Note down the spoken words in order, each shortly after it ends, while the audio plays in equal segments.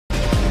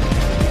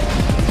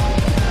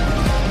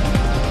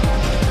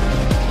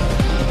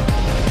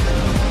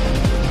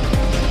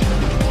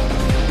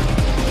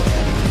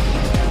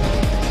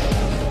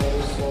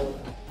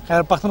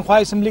Khyber Pakhtunkhwa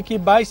assembly کی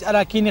 22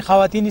 اراکین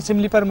خواتین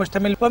اسمبلی پر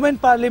مشتمل وومن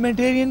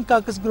پارلیمنٹرین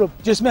کاکس گروپ،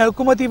 جس میں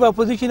حکومتی و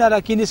اپوزیشن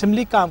اراکین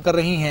اسمبلی کام کر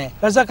رہی ہیں،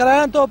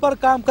 رضاکارانہ طور پر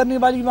کام کرنے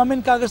والی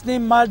وومن کاکس نے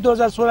مارچ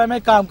 2016 میں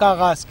کام کا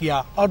آغاز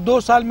کیا اور 2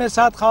 سال میں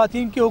 7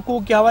 خواتین کے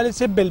حقوق کے حوالے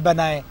سے بل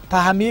بنائے،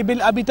 تاہم یہ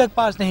بل ابھی تک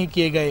پاس نہیں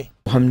کیے گئے۔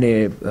 ہم نے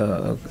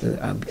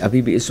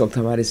ابھی بھی اس وقت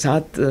ہمارے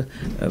 7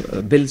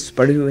 بلز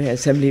پڑے ہوئے ہیں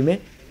اسمبلی میں،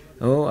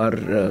 اور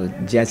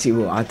جیسے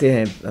وہ آتے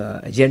ہیں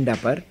ایجنڈا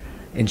پر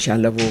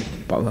انشاءاللہ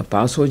وہ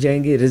پاس ہو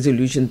جائیں گے۔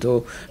 ریزولوشن تو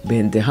بے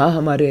انتہا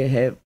ہمارے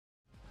ہے۔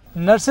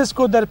 نرسز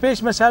کو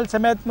درپیش مسائل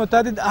سمیت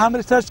متعدد اہم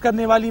ریسرچ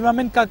کرنے والی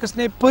وومن کاکس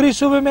نے پوری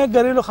صوبے میں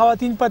گھریلو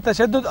خواتین پر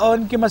تشدد اور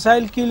ان کے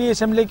مسائل کے لیے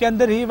اسمبلی کے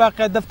اندر ہی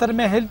واقع دفتر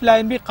میں ہیلپ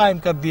لائن بھی قائم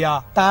کر دیا،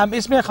 تاہم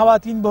اس میں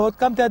خواتین بہت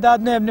کم تعداد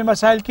میں اپنے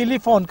مسائل کے لیے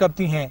فون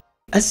کرتی ہیں۔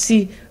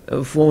 80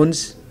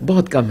 فونز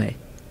بہت کم ہے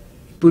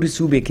پورے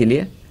صوبے کے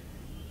لیے،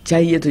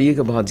 چاہیے تو یہ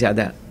کہ بہت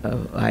زیادہ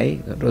آئے،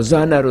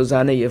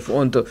 روزانہ یہ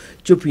فون تو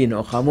چپ ہی نہ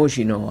ہو،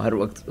 خاموشی نہ ہو، ہر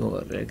وقت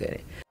کریں۔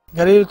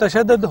 گھریلو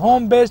تشدد،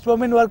 home based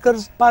women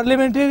workers,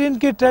 parliamentarian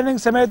کی ٹریننگ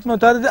سمیت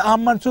متعدد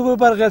اہم منصوبوں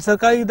پر غیر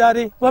سرکاری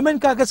ادارے وومن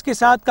کاکس کے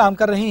ساتھ کام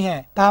کر رہی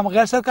ہیں، تاہم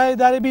غیر سرکاری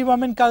ادارے بھی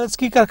وومن کاکس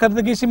کی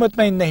کارکردگی سے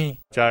مطمئن نہیں۔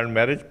 چائلڈ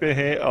میرج پہ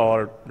ہے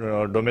اور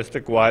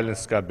ڈومیسٹک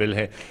وائلنس کا بل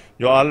ہے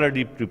جو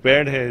آلریڈی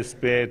پریپیئرڈ ہے، اس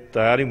پہ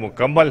تیاری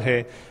مکمل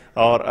ہے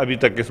اور ابھی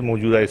تک اس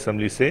موجودہ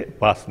اسمبلی سے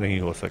پاس نہیں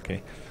ہو سکے،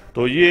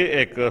 تو یہ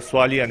ایک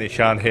سوالیہ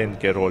نشان ہے ان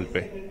کے رول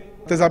پہ۔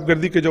 تیزاب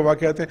گردی کے جو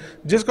واقعات ہیں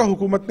جس کا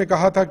حکومت نے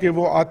کہا تھا کہ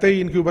وہ آتے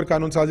ہی ان کے اوپر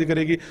قانون سازی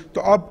کرے گی،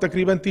 تو اب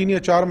تقریباً 3 یا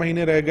 4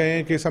 مہینے رہ گئے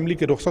ہیں کہ اسمبلی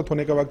کے رخصت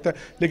ہونے کا وقت ہے،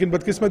 لیکن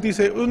بدقسمتی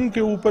سے ان کے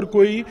اوپر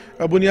کوئی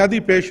بنیادی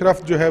پیش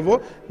رفت جو ہے وہ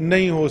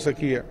نہیں ہو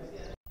سکی ہے۔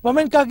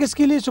 وومن کاکس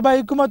کے لیے صوبائی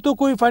حکومت تو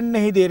کوئی فنڈ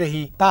نہیں دے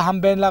رہی، تاہم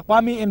بین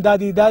الاقوامی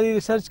امدادی ادارے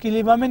ریسرچ کے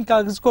لیے وومن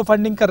کاکس کو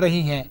فنڈنگ کر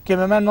رہی ہیں۔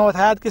 کیمرہ مین محمد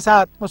حیات کے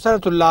ساتھ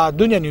مسرت اللہ،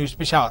 دنیا نیوز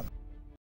پشاور۔